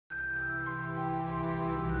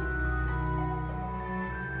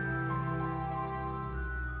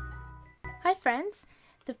Hi friends!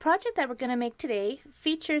 The project that we're going to make today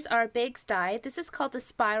features our Bags die. This is called the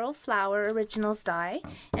Spiral Flower Originals die,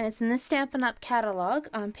 and it's in the Stampin' Up! Catalog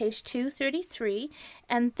on page 233.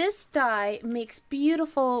 And this die makes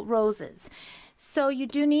beautiful roses. So you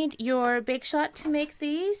do need your Big Shot to make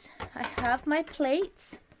these. I have my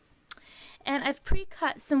plates. And I've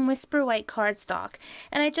pre-cut some Whisper White cardstock,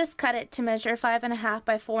 and I just cut it to measure 5.5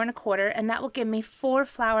 by 4.25, and that will give me 4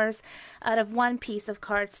 flowers out of one piece of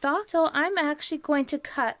cardstock. So I'm actually going to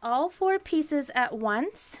cut all 4 pieces at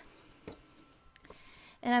once,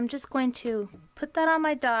 and I'm just going to put that on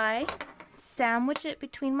my die, sandwich it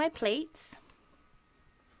between my plates.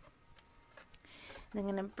 And I'm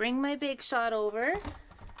going to bring my Big Shot over,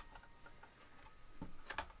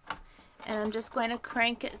 and I'm just going to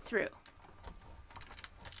crank it through.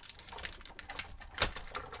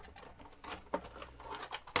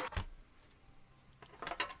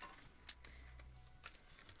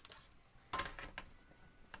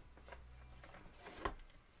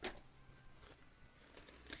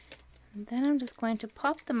 And then I'm just going to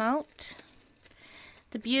pop them out.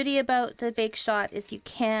 The beauty about the Big Shot is you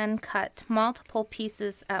can cut multiple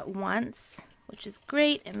pieces at once, which is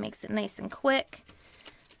great. It makes it nice and quick.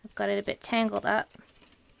 I've got it a bit tangled up.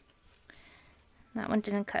 That one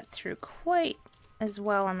didn't cut through quite as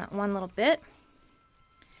well on that one little bit.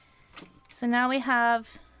 So now we've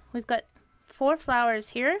got 4 flowers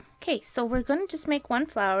here. Okay, so we're going to just make 1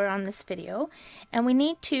 flower on this video, and we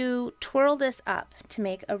need to twirl this up to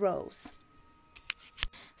make a rose.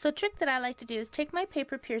 So a trick that I like to do is take my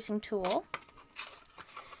paper piercing tool,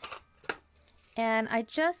 and I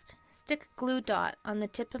just stick a glue dot on the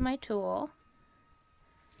tip of my tool,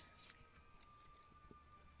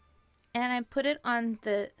 and I put it on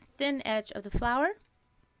the thin edge of the flower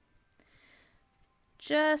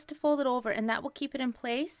just to fold it over, and that will keep it in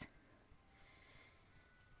place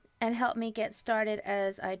and help me get started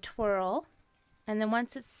as I twirl. And then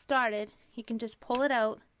once it's started, you can just pull it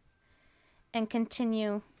out and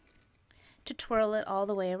continue to twirl it all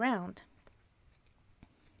the way around.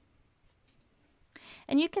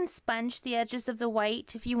 And you can sponge the edges of the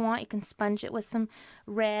white if you want. You can sponge it with some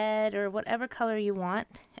red or whatever color you want.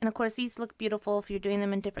 And of course these look beautiful if you're doing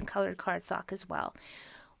them in different colored cardstock as well.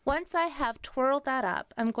 Once I have twirled that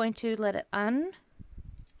up, I'm going to let it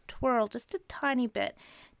twirl just a tiny bit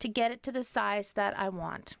to get it to the size that I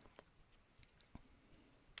want.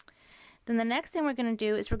 Then the next thing we're going to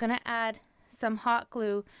do is we're going to add some hot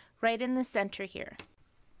glue right in the center here.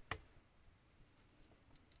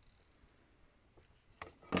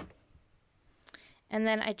 And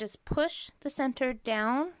then I just push the center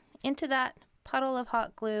down into that puddle of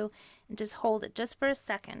hot glue and just hold it just for a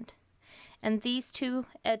second. And these 2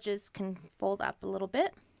 edges can fold up a little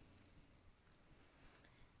bit.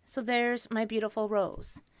 So there's my beautiful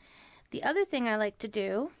rose. The other thing I like to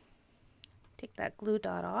do, take that glue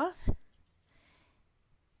dot off,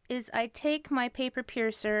 is I take my paper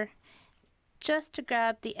piercer just to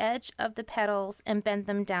grab the edge of the petals and bend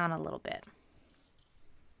them down a little bit.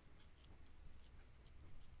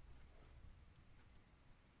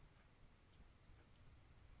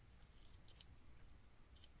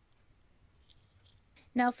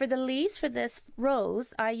 Now for the leaves for this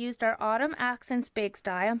rose, I used our Autumn Accents Bags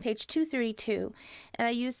die on page 232, and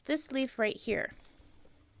I used this leaf right here,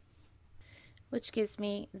 which gives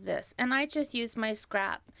me this. And I just used my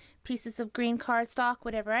scrap pieces of green cardstock,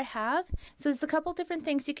 whatever I have. So there's a couple different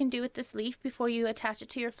things you can do with this leaf before you attach it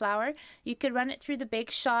to your flower. You could run it through the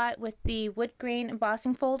Big Shot with the wood grain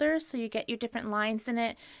embossing folders so you get your different lines in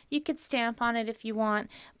it. You could stamp on it if you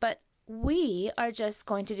want, but we are just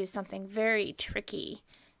going to do something very tricky,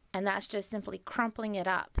 and that's just simply crumpling it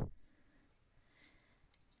up.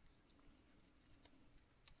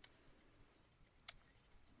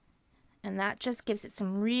 And that just gives it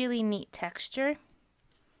some really neat texture.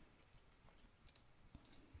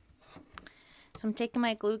 So I'm taking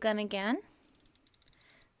my glue gun again,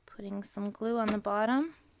 putting some glue on the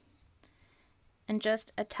bottom, and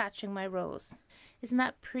just attaching my rose. Isn't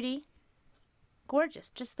that pretty? Gorgeous,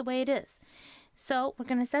 just the way it is. So we're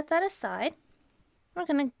going to set that aside. We're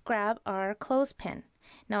going to grab our clothespin.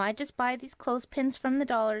 Now I just buy these clothespins from the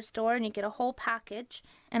dollar store, and you get a whole package,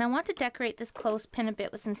 and I want to decorate this clothespin a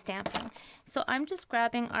bit with some stamping. So I'm just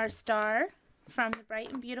grabbing our star from the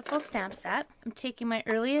Bright and Beautiful stamp set. I'm taking my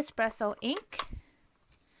Early Espresso ink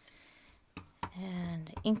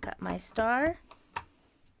and ink up my star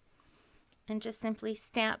and just simply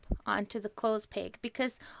stamp onto the clothes peg,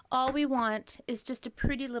 because all we want is just a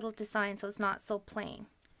pretty little design so it's not so plain.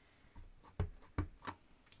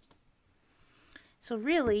 So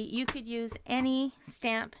really, you could use any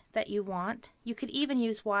stamp that you want. You could even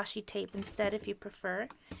use washi tape instead if you prefer.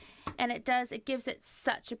 And it gives it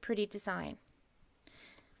such a pretty design.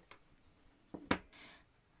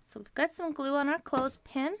 So we've got some glue on our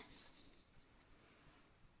clothespin.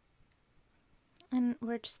 And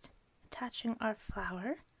we're just attaching our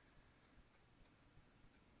flower.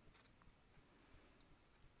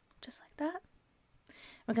 Just like that.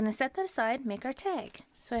 We're going to set that aside, make our tag.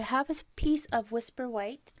 So I have a piece of Whisper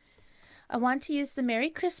White. I want to use the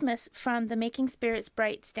Merry Christmas from the Making Spirits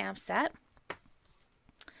Bright stamp set.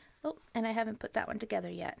 Oh, and I haven't put that one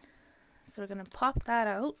together yet. So we're going to pop that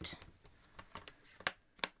out.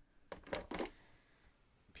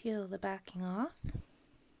 Peel the backing off.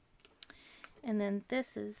 And then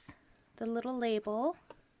this is the little label.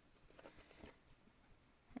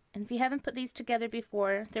 And if you haven't put these together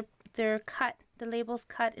before, they're cut, the label's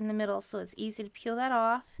cut in the middle, so it's easy to peel that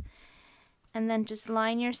off. And then just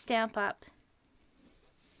line your stamp up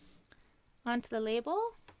onto the label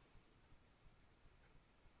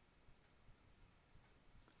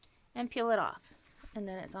and peel it off. And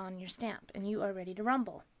then it's on your stamp and you are ready to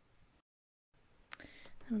rumble.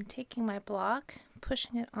 I'm taking my block,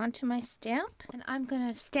 pushing it onto my stamp, and I'm going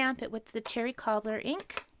to stamp it with the cherry cobbler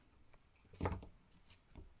ink.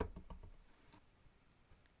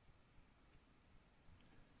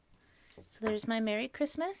 So there's my Merry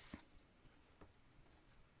Christmas.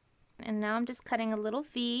 And now I'm just cutting a little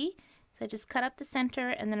V. So I just cut up the center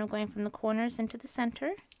and then I'm going from the corners into the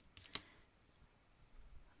center.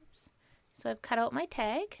 Oops. So I've cut out my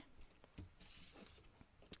tag.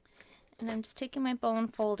 And I'm just taking my bone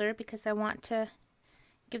folder because I want to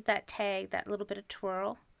give that tag that little bit of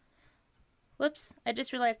twirl. Whoops, I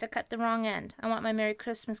just realized I cut the wrong end. I want my Merry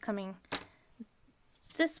Christmas coming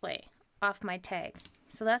this way off my tag.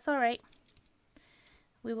 So that's alright.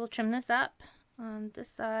 We will trim this up on this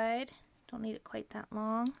side. Don't need it quite that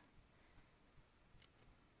long.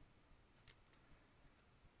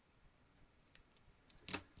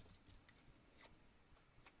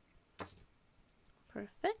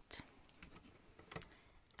 Perfect.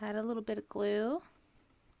 Add a little bit of glue.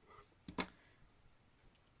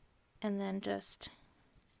 And then just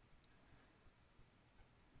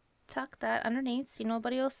tuck that underneath so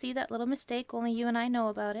nobody will see that little mistake, only you and I know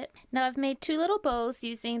about it. Now I've made two little bows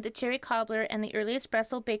using the cherry cobbler and the early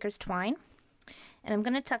espresso baker's twine, and I'm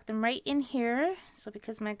going to tuck them right in here. So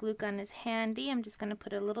because my glue gun is handy, I'm just going to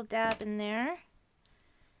put a little dab in there.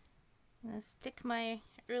 I'm going to stick my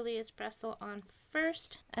early espresso on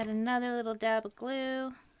first, add another little dab of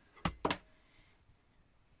glue,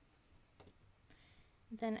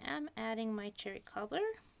 then I'm adding my cherry cobbler.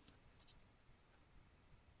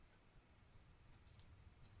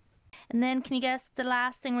 And then can you guess the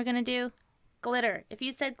last thing we're going to do? Glitter. If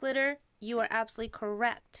you said glitter, you are absolutely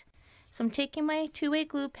correct. So I'm taking my two-way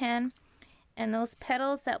glue pen, and those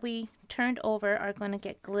petals that we turned over are going to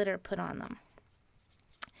get glitter put on them.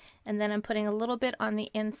 And then I'm putting a little bit on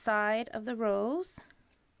the inside of the rose.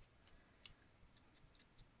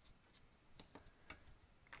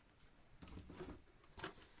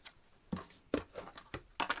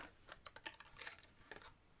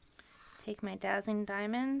 Take my Dazzling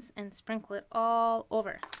Diamonds and sprinkle it all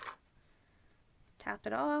over. Tap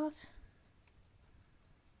it off.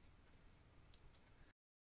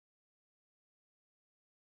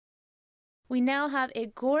 We now have a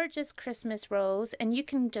gorgeous Christmas rose, and you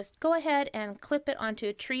can just go ahead and clip it onto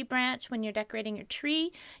a tree branch when you're decorating your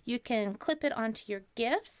tree. You can clip it onto your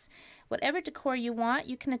gifts. Whatever decor you want,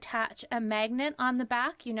 you can attach a magnet on the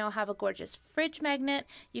back. You now have a gorgeous fridge magnet.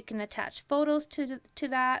 You can attach photos to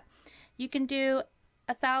that. You can do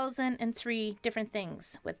 1,003 different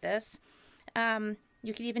things with this.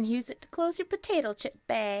 You can even use it to close your potato chip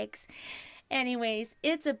bags. Anyways,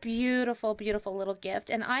 it's a beautiful, beautiful little gift,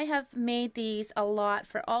 and I have made these a lot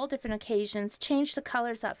for all different occasions. Change the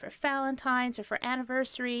colors up for Valentine's or for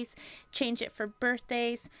anniversaries, change it for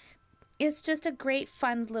birthdays. It's just a great,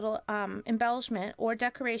 fun little embellishment or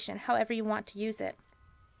decoration, however you want to use it.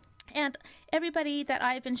 And everybody that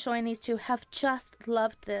I've been showing these to have just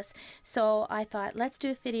loved this. So I thought, let's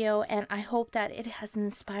do a video, and I hope that it has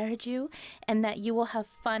inspired you and that you will have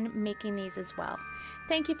fun making these as well.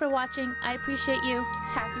 Thank you for watching. I appreciate you.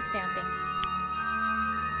 Happy stamping.